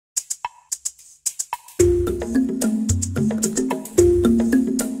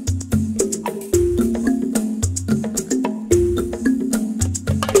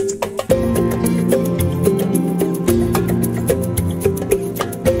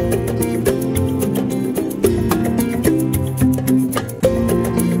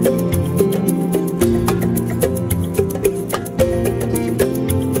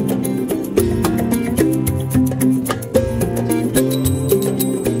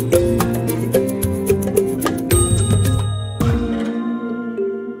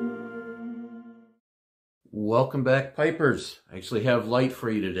welcome back, Pipers. I actually have light for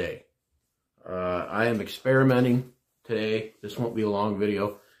you today. I am experimenting today. This won't be a long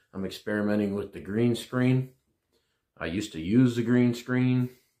video. I'm experimenting with the green screen. I used to use the green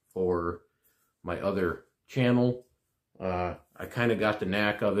screen for my other channel. I kind of got the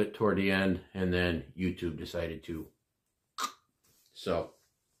knack of it toward the end, and then YouTube decided to. So,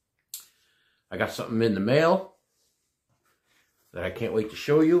 I got something in the mail that I can't wait to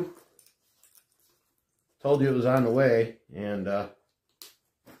show you. Told you it was on the way, and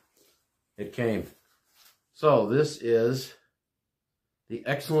it came. So this is the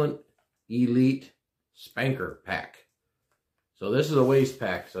Excellent Elite Spanker Pack. So this is a waist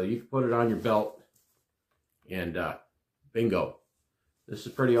pack, so you can put it on your belt, and bingo. This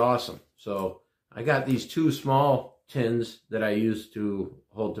is pretty awesome. So I got these two small tins that I use to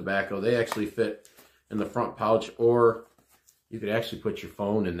hold tobacco. They actually fit in the front pouch, or you could actually put your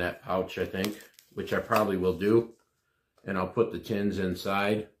phone in that pouch, I think, which I probably will do, and I'll put the tins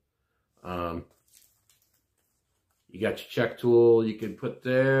inside. You got your check tool you can put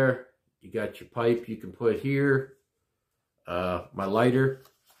there. You got your pipe you can put here. My lighter.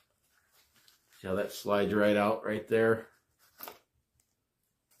 See how that slides right out right there?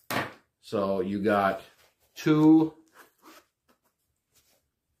 So you got two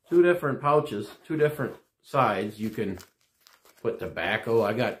different pouches, two different sides. You can put tobacco.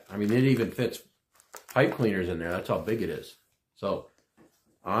 I mean, it even fits pipe cleaners in there. That's how big it is. So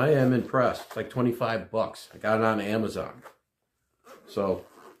I am impressed. It's like 25 bucks. I got it on Amazon. So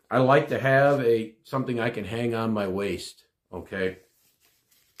I like to have something I can hang on my waist. Okay.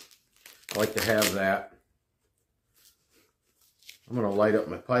 I like to have that. I'm going to light up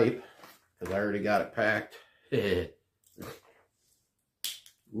my pipe because I already got it packed.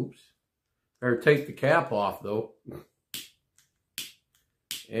 Oops. Better take the cap off though.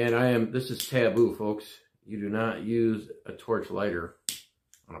 And this is taboo, folks. You do not use a torch lighter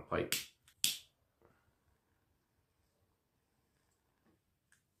on a pipe.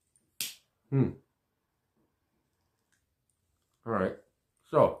 All right.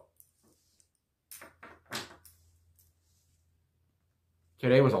 So,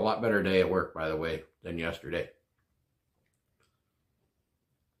 today was a lot better day at work, by the way, than yesterday.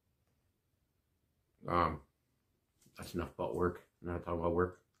 That's enough about work. I'm not talking about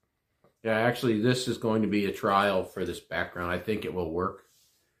work. Yeah, actually, this is going to be a trial for this background. I think it will work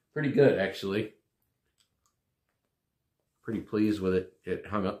pretty good, actually. Pretty pleased with it. It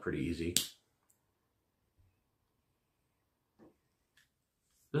hung up pretty easy.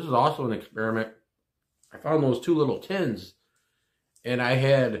 This is also an experiment. I found those two little tins, and I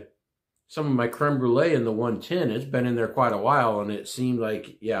had some of my creme brulee in the one tin. It's been in there quite a while, and it seemed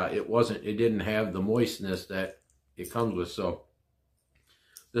like, yeah, it didn't have the moistness that it comes with. So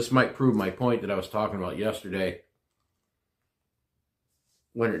this might prove my point that I was talking about yesterday.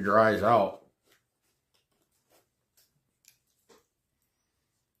 When it dries out,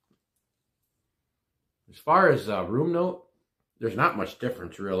 as far as room note, there's not much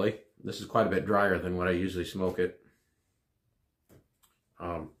difference really. This is quite a bit drier than what I usually smoke it.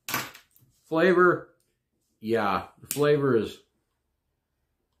 Flavor, yeah, the flavor is,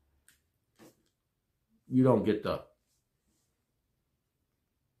 you don't get the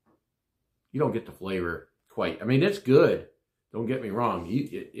flavor quite. I mean, it's good. Don't get me wrong.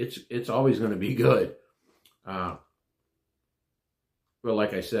 It's always going to be good. But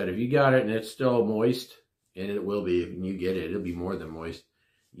like I said, if you got it and it's still moist, and it will be when you get it, it'll be more than moist.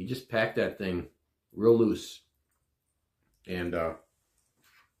 You just pack that thing real loose, and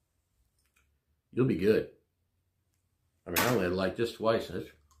you'll be good. I mean, I only had like this twice, and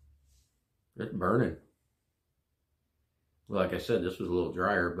it's burning. Well, like I said, this was a little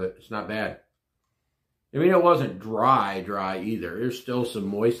drier, but it's not bad. I mean, it wasn't dry either. There's still some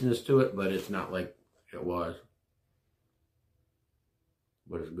moistness to it, but it's not like it was.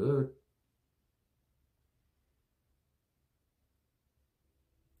 But it's good.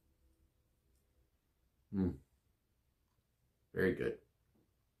 Very good.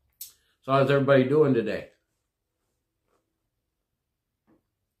 So how's everybody doing today?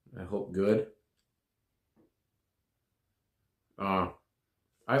 I hope good.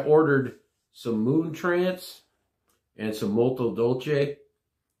 I ordered some Moon Trance and some Molto Dolce.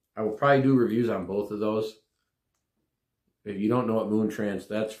 I will probably do reviews on both of those. If you don't know what Moon Trance,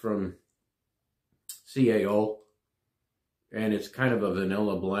 that's from CAO. And it's kind of a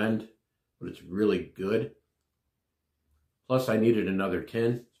vanilla blend, but it's really good. Plus, I needed another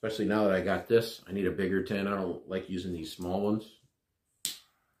tin, especially now that I got this. I need a bigger tin. I don't like using these small ones.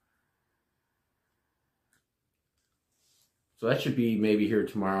 So that should be maybe here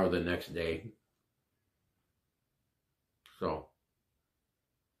tomorrow or the next day. So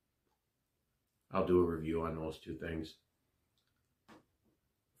I'll do a review on those two things.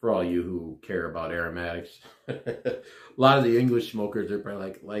 For all you who care about aromatics. A lot of the English smokers are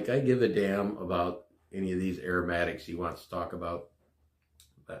probably like I give a damn about any of these aromatics he wants to talk about.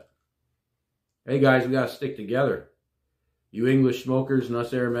 But hey guys, we gotta stick together. You English smokers and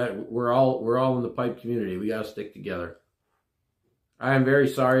us aromatic, we're all in the pipe community. We gotta stick together. I am very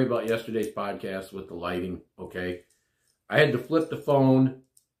sorry about yesterday's podcast with the lighting, okay? I had to flip the phone.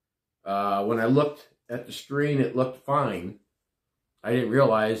 When I looked at the screen, it looked fine. I didn't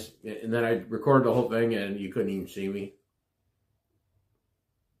realize, and then I recorded the whole thing and you couldn't even see me.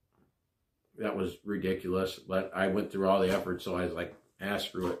 That was ridiculous, but I went through all the effort, so I was like,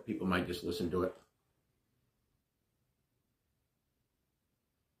 screw it. People might just listen to it.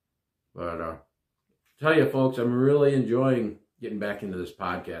 But tell you folks, I'm really enjoying getting back into this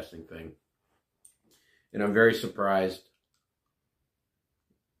podcasting thing. And I'm very surprised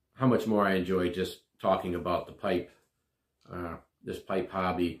how much more I enjoy just talking about the pipe, this pipe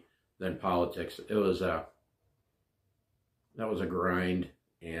hobby than politics. It was that was a grind,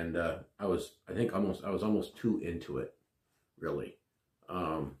 and I was almost too into it, really.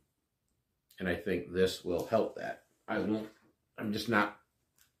 And I think this will help that. I'm just not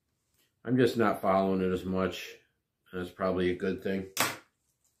following it as much. And that's probably a good thing.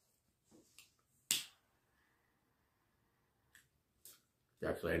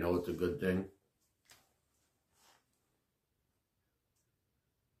 Actually, I know it's a good thing.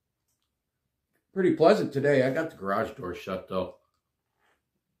 Pretty pleasant today. I got the garage door shut though.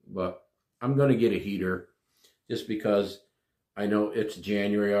 But I'm going to get a heater just because I know it's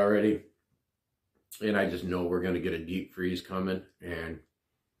January already. And I just know we're going to get a deep freeze coming. And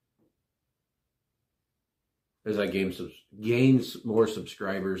as I gain more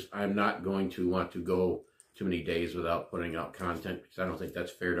subscribers, I'm not going to want to go too many days without putting out content because I don't think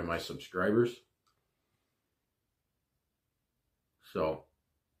that's fair to my subscribers. So,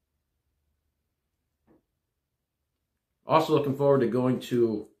 also looking forward to going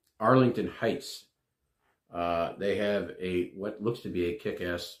to Arlington Heights. They have what looks to be a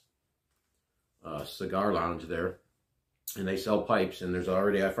kick-ass cigar lounge there, and they sell pipes. And I've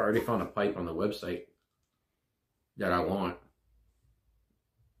already found a pipe on the website that I want.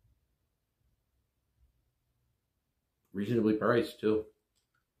 Reasonably priced too.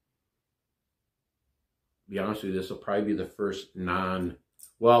 To be honest with you, this will probably be the first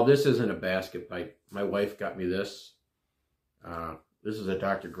well, this isn't a basket pipe. My wife got me this. This is a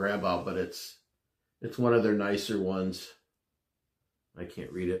Dr. Grabau, but it's one of their nicer ones. I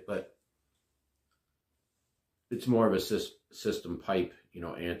can't read it, but it's more of a system pipe, you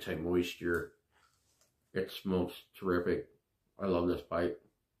know, anti-moisture. It smokes terrific. I love this pipe.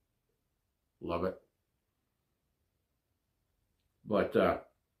 Love it. But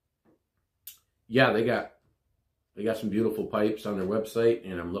yeah, they got some beautiful pipes on their website,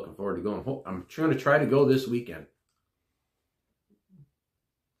 and I'm looking forward to going. I'm trying to try to go this weekend.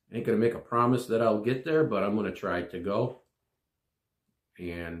 I ain't gonna make a promise that I'll get there, but I'm gonna try to go.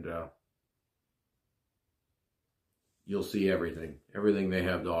 And you'll see everything they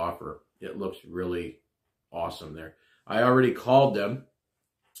have to offer. It looks really awesome there. I already called them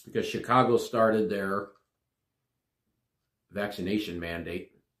because Chicago started their vaccination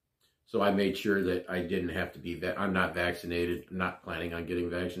mandate. So I made sure that I didn't have to be, I'm not vaccinated. I'm not planning on getting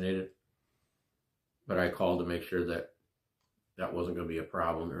vaccinated. But I called to make sure that that wasn't going to be a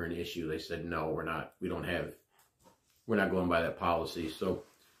problem or an issue. They said, no, we're not going by that policy. So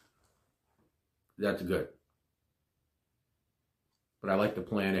that's good. But I like to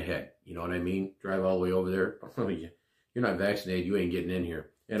plan ahead. You know what I mean? Drive all the way over there. You're not vaccinated. You ain't getting in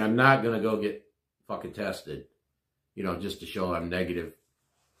here. And I'm not going to go get fucking tested, you know, just to show I'm negative.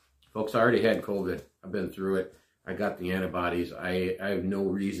 Folks, I already had COVID. I've been through it. I got the antibodies. I have no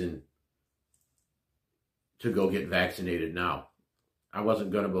reason to go get vaccinated now. I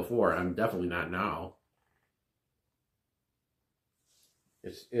wasn't going to before. I'm definitely not now.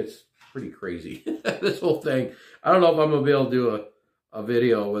 It's pretty crazy, this whole thing. I don't know if I'm going to be able to do a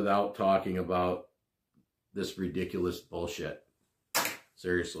video without talking about this ridiculous bullshit.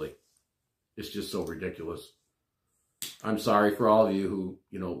 Seriously. It's just so ridiculous. I'm sorry for all of you who,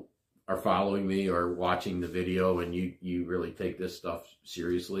 you know, are following me or watching the video and you really take this stuff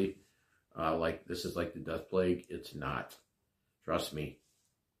seriously. Like this is like the death plague. It's not. Trust me.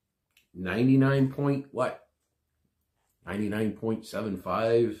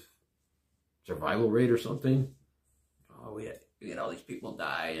 99.75 survival rate or something. Oh, we had all these people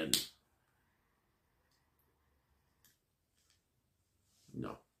die and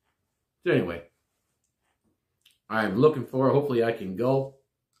no. So anyway, I'm looking for. Hopefully I can go.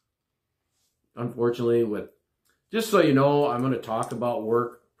 Unfortunately, just so you know, I'm going to talk about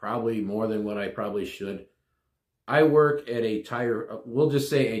work probably more than what I probably should. I work at a tire, we'll just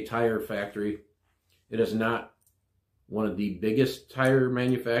say a tire factory. It is not one of the biggest tire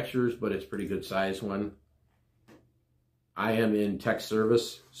manufacturers, but it's a pretty good sized one. I am in tech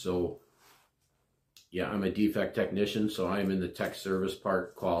service, so yeah, I'm a defect technician, so I'm in the tech service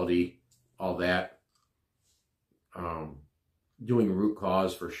part, quality, all that. Doing root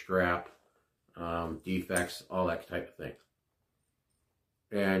cause for strap, defects, all that type of thing.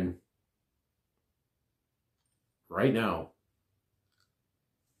 And right now,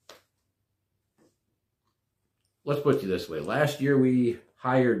 let's put it this way. Last year we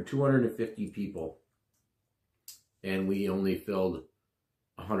hired 250 people and we only filled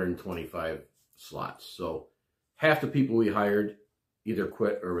 125 slots. So half the people we hired either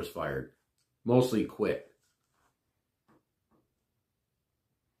quit or was fired. Mostly quit.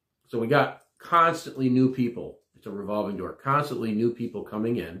 So we got constantly new people. It's a revolving door. Constantly new people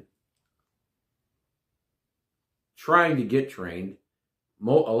coming in, trying to get trained. A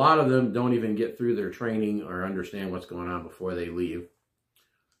lot of them don't even get through their training or understand what's going on before they leave.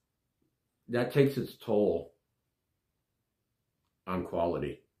 That takes its toll on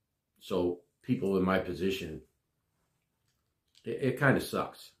quality. So people in my position, it kind of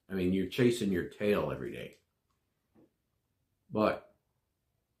sucks. I mean, you're chasing your tail every day. But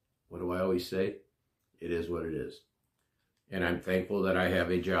what do I always say? It is what it is. And I'm thankful that I have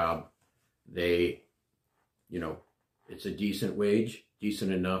a job. It's a decent wage,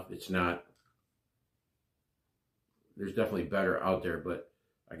 decent enough. It's not, there's definitely better out there, but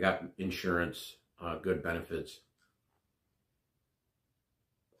I got insurance, good benefits.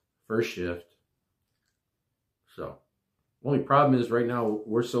 First shift. So, only problem is right now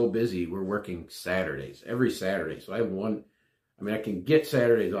we're so busy, we're working Saturdays, every Saturday. So I have I can get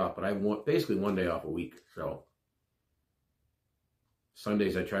Saturdays off, but I have basically one day off a week. So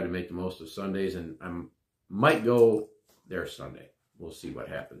Sundays, I try to make the most of Sundays, and I might go there Sunday. We'll see what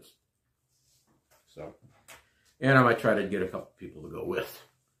happens. So, and I might try to get a couple people to go with.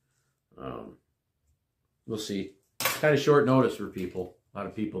 We'll see. Kind of short notice for people. A lot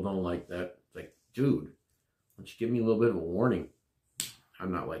of people don't like that. It's like, dude, why don't you give me a little bit of a warning?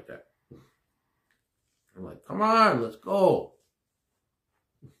 I'm not like that. I'm like, come on, let's go.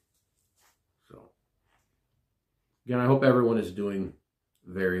 So, again, I hope everyone is doing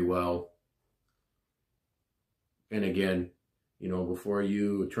very well. And again, before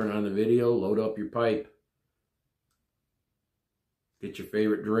you turn on the video, load up your pipe. Get your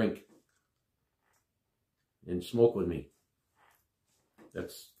favorite drink. And smoke with me.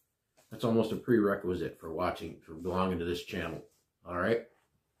 That's almost a prerequisite for belonging to this channel. All right?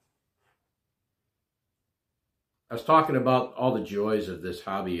 I was talking about all the joys of this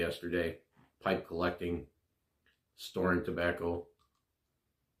hobby yesterday. Pipe collecting, storing tobacco.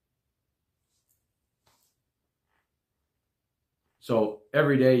 So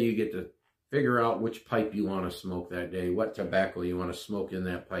every day you get to figure out which pipe you want to smoke that day, what tobacco you want to smoke in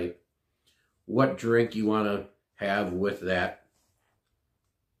that pipe, what drink you want to have with that.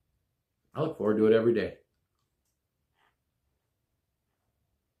 I look forward to it every day.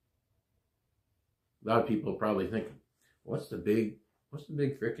 A lot of people probably think, what's the big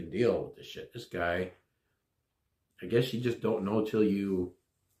freaking deal with this shit? This guy, I guess you just don't know till you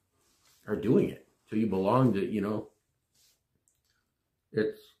are doing it, till you belong to,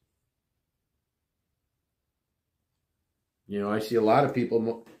 it's, I see a lot of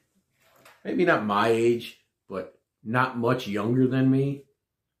people, maybe not my age, but not much younger than me.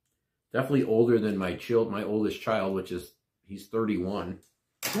 Definitely older than my oldest child, he's 31.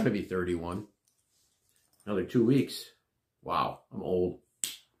 He's going to be 31. Another 2 weeks. Wow, I'm old.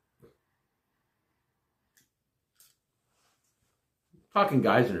 Talking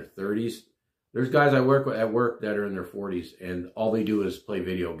guys in their 30s. There's guys I work with at work that are in their 40s, and all they do is play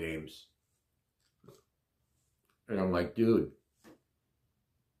video games. And I'm like, dude,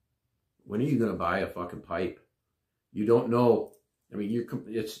 when are you going to buy a fucking pipe? You don't know. I mean,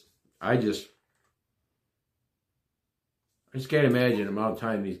 I just can't imagine the amount of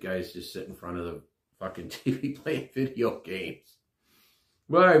time these guys just sit in front of the fucking TV playing video games.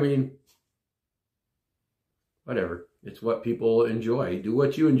 But I mean, whatever. It's what people enjoy. Do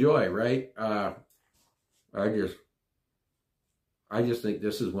what you enjoy, right? I just think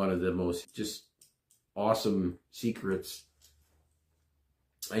this is one of the most just awesome secrets.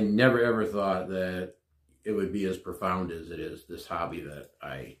 I never ever thought that it would be as profound as it is, this hobby that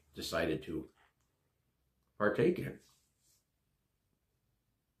I decided to partake in.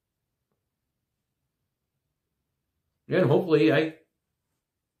 And hopefully I,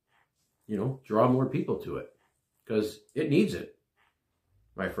 draw more people to it, because it needs it,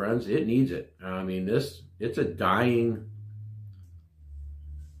 my friends. It needs it. I mean, it's a dying,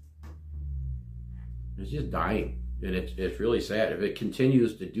 it's just dying. And it's really sad. If it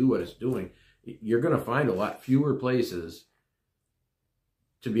continues to do what it's doing, you're going to find a lot fewer places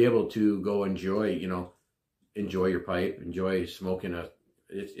to be able to go enjoy, enjoy your pipe, enjoy smoking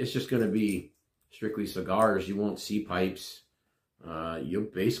it's just going to be strictly cigars. You won't see pipes. You'll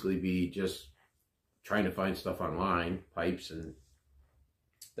basically be just trying to find stuff online, pipes, and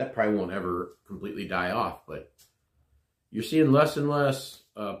that probably won't ever completely die off, but you're seeing less and less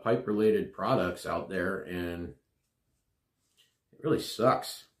pipe-related products out there, and it really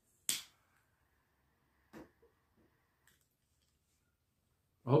sucks.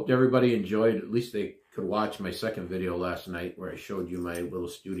 I hope everybody enjoyed. At least they could watch my second video last night where I showed you my little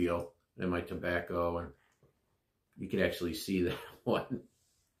studio and my tobacco, and you could actually see that one.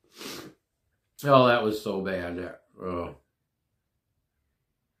 Oh, that was so bad.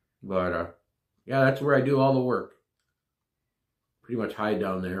 But yeah, that's where I do all the work. Pretty much hide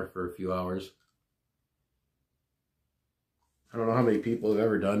down there for a few hours. I don't know how many people have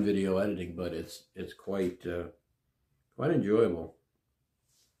ever done video editing, but it's quite enjoyable.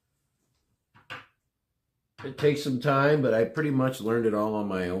 It takes some time, but I pretty much learned it all on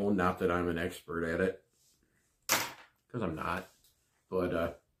my own. Not that I'm an expert at it, because I'm not.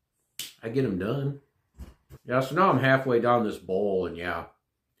 But I get them done. Yeah, so now I'm halfway down this bowl, and yeah,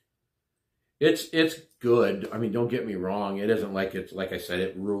 it's good. I mean, don't get me wrong. It isn't like it's, like I said,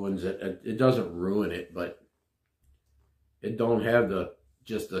 it ruins it. It doesn't ruin it, but it don't have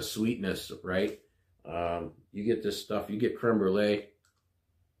just the sweetness, right? You get this stuff. You get creme brulee,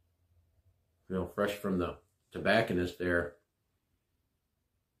 fresh from the tobacconist there.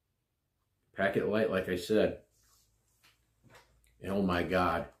 Packet light, like I said. And oh my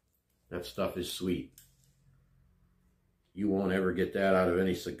God, that stuff is sweet. You won't ever get that out of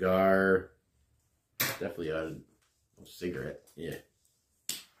any cigar. Definitely out of a cigarette. Yeah.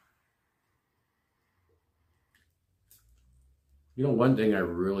 One thing I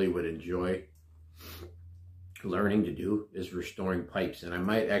really would enjoy learning to do is restoring pipes. And I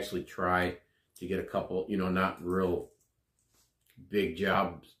might actually try to get a couple, not real big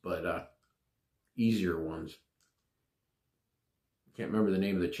jobs, but easier ones. I can't remember the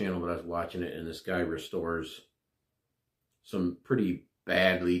name of the channel, but I was watching it, and this guy restores some pretty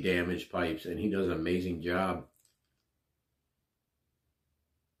badly damaged pipes, and he does an amazing job.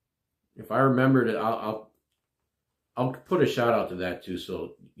 If I remembered it, I'll put a shout out to that too,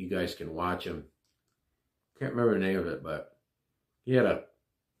 so you guys can watch him. Can't remember the name of it, but he had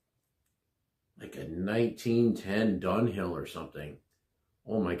like a 1910 Dunhill or something.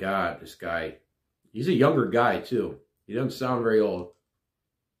 Oh my God, this guy. He's a younger guy too. He doesn't sound very old.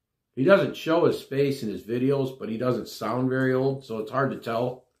 He doesn't show his face in his videos, but he doesn't sound very old, so it's hard to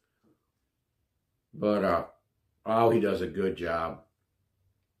tell. But, oh, he does a good job.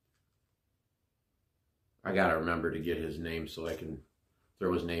 I gotta remember to get his name so I can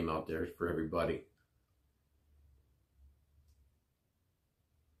throw his name out there for everybody.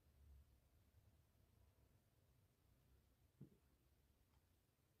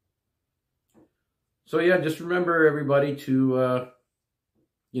 So yeah, just remember, everybody, to,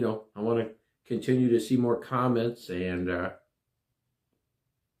 I want to continue to see more comments, and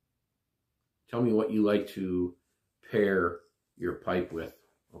tell me what you like to pair your pipe with,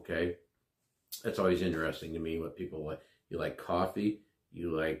 okay? That's always interesting to me, what people like. You like coffee,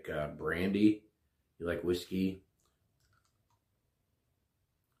 you like brandy, you like whiskey.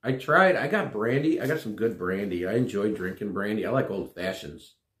 I got brandy. I got some good brandy. I enjoy drinking brandy. I like old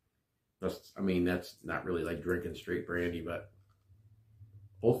fashions. That's not really like drinking straight brandy, but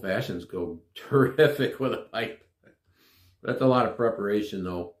old fashions go terrific with a pipe. That's a lot of preparation,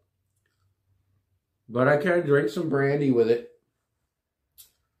 though. But I can drink some brandy with it.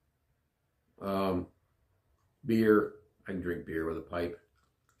 Beer. I can drink beer with a pipe.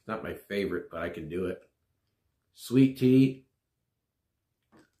 It's not my favorite, but I can do it. Sweet tea.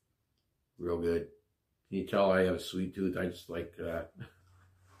 Real good. Can you tell I have a sweet tooth? I just like that.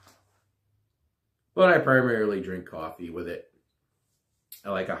 But I primarily drink coffee with it. I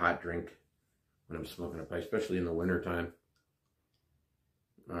like a hot drink when I'm smoking a pipe, especially in the wintertime.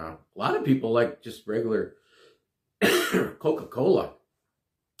 A lot of people like just regular Coca-Cola.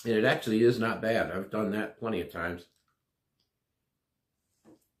 And it actually is not bad. I've done that plenty of times.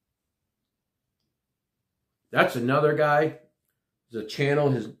 That's another guy. There's a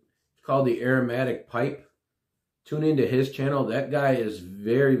channel. It's called The Aromatic Pipe. Tune into his channel. That guy is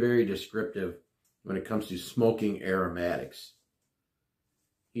very, very descriptive when it comes to smoking aromatics.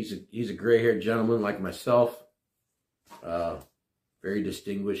 He's a gray-haired gentleman like myself. Very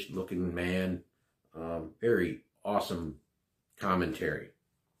distinguished looking man. Very awesome commentary.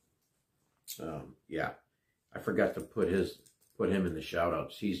 Yeah, I forgot to put him in the shout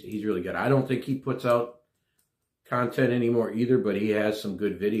outs. He's really good. I don't think he puts out content anymore either, but he has some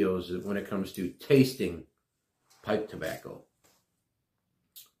good videos when it comes to tasting pipe tobacco.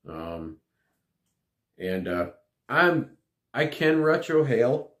 I can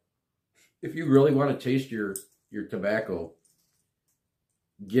retrohale. If you really want to taste your tobacco,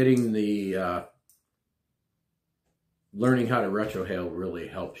 getting the learning how to retrohale really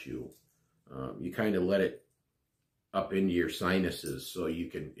helps you. You kind of let it up into your sinuses, so you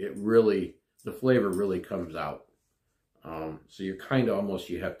can, the flavor really comes out. So you're kind of almost,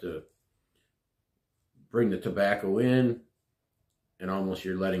 you have to bring the tobacco in, and almost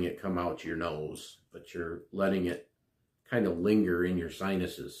you're letting it come out your nose, but you're letting it kind of linger in your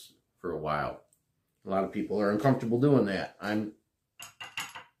sinuses for a while. A lot of people are uncomfortable doing that.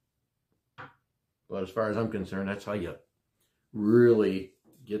 But as far as I'm concerned, that's how you really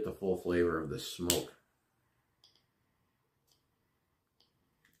get the full flavor of the smoke.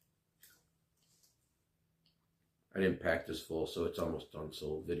 I didn't pack this full, so it's almost done.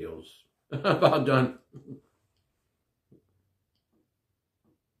 So video's about done.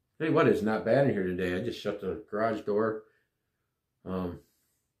 Hey, what is not bad in here today? I just shut the garage door.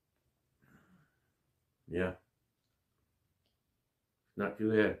 Yeah. Not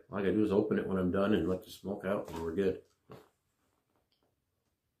too bad. All I gotta do is open it when I'm done and let the smoke out, and we're good.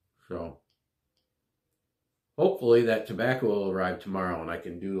 So, hopefully that tobacco will arrive tomorrow, and I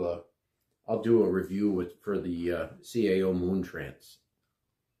can do I'll do a review for the CAO Moon Trance.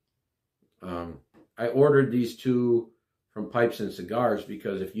 I ordered these two from Pipes and Cigars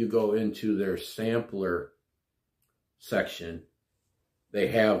because if you go into their sampler section, they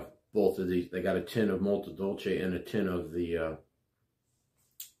have both of these. They got a tin of Molto Dolce and a tin of the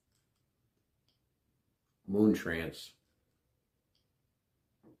Moon Trance.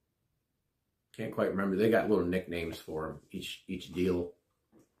 Can't quite remember. They got little nicknames for them, each deal.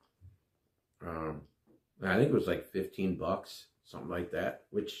 I think it was like 15 bucks, something like that,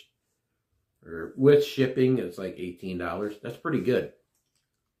 or with shipping, it's like $18. That's pretty good.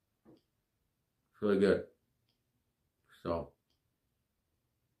 It's really good. So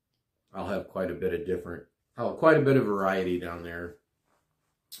I'll have quite a bit of variety down there.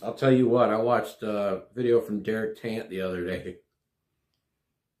 I'll tell you what, I watched a video from Derek Tant the other day,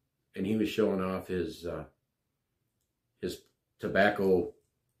 and he was showing off his tobacco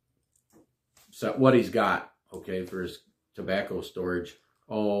set, what he's got, okay, for his tobacco storage.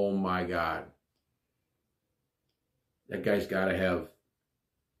 Oh my God. That guy's got to have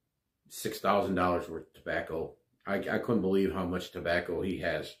 $6,000 worth of tobacco. I couldn't believe how much tobacco he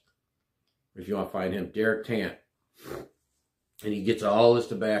has. If you want to find him, Derek Tant. And he gets all this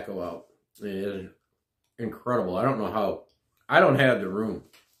tobacco out. It's incredible. I don't know how. I don't have the room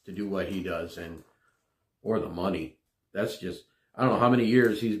to do what he does, or the money. That's just, I don't know how many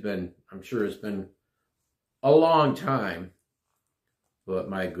years he's been. I'm sure it's been a long time. But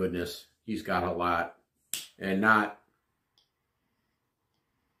my goodness, he's got a lot. And not.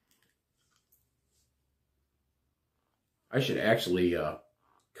 I should actually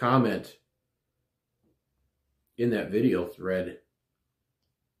comment in that video thread,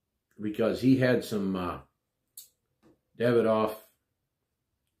 because he had some Davidoff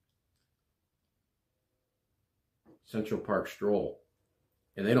Central Park Stroll,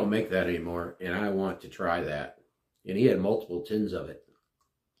 and they don't make that anymore, and I want to try that. And he had multiple tins of it.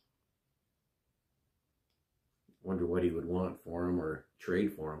 Wonder what he would want for him or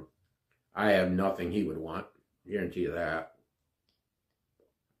trade for him. I have nothing he would want. Guarantee you that.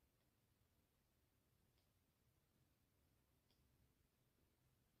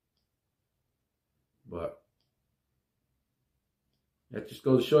 But that just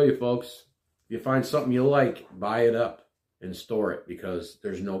goes to show you, folks, if you find something you like, buy it up and store it, because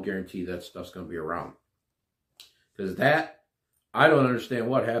there's no guarantee that stuff's going to be around. Because that, I don't understand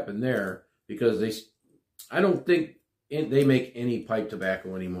what happened there, because I don't think they make any pipe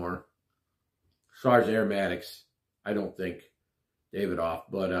tobacco anymore. As far as aromatics, I don't think Davidoff.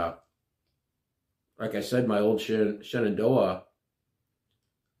 But like I said, my old Shenandoah,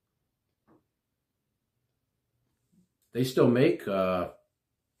 they still make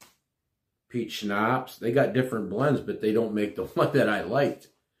peach schnapps. They got different blends, but they don't make the one that I liked.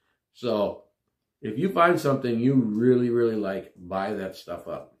 So if you find something you really, really like, buy that stuff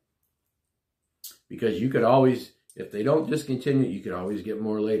up. Because you could always, if they don't discontinue it, you could always get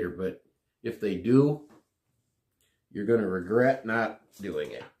more later. But If they do, you're going to regret not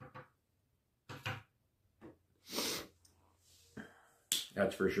doing it.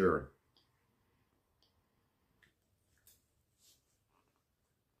 That's for sure.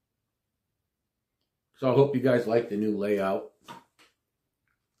 So I hope you guys like the new layout.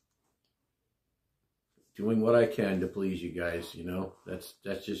 Doing what I can to please you guys, you know. That's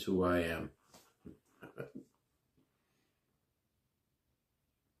just who I am.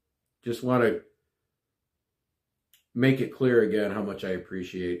 Just want to make it clear again how much I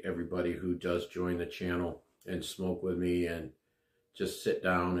appreciate everybody who does join the channel and smoke with me and just sit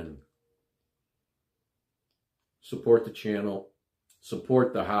down and support the channel,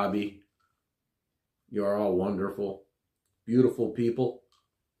 support the hobby. You are all wonderful, beautiful people.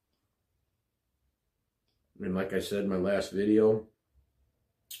 And like I said in my last video,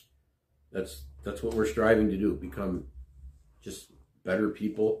 that's what we're striving to do, become just better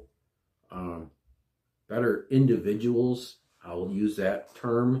people, better individuals. I'll use that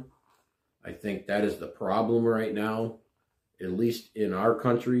term. I think that is the problem right now, at least in our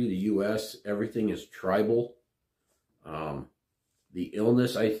country, the U.S., everything is tribal. The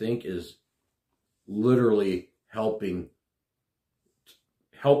illness, I think, is literally helping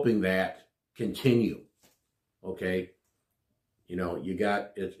that continue. Okay, you know, you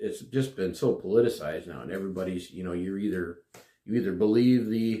got it's just been so politicized now, and everybody's, you know, you either believe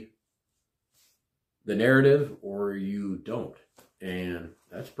the narrative or you don't, and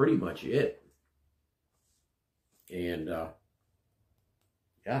that's pretty much it. And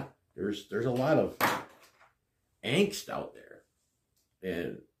yeah, there's a lot of angst out there,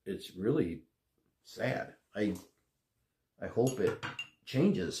 and it's really sad. I hope it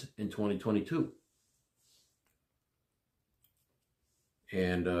changes in 2022.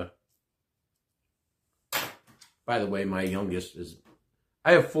 And by the way, my youngest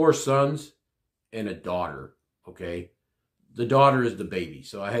I have 4 sons and a daughter, okay? The daughter is the baby,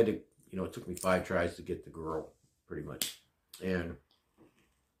 so I had to, you know, it took me 5 tries to get the girl, pretty much. And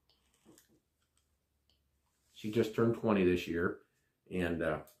she just turned 20 this year, and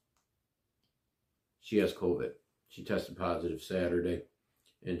she has COVID. She tested positive Saturday,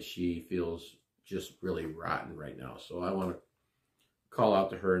 and she feels just really rotten right now. So I want to call out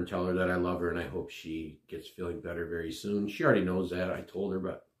to her and tell her that I love her, and I hope she gets feeling better very soon. She already knows that. I told her,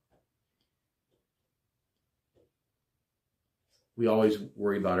 but we always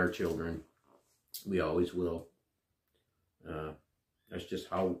worry about our children. We always will. That's just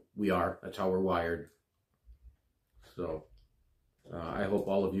how we are. That's how we're wired. So I hope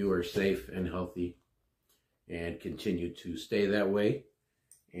all of you are safe and healthy and continue to stay that way.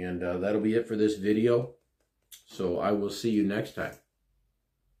 And that'll be it for this video. So I will see you next time.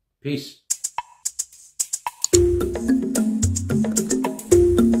 Peace.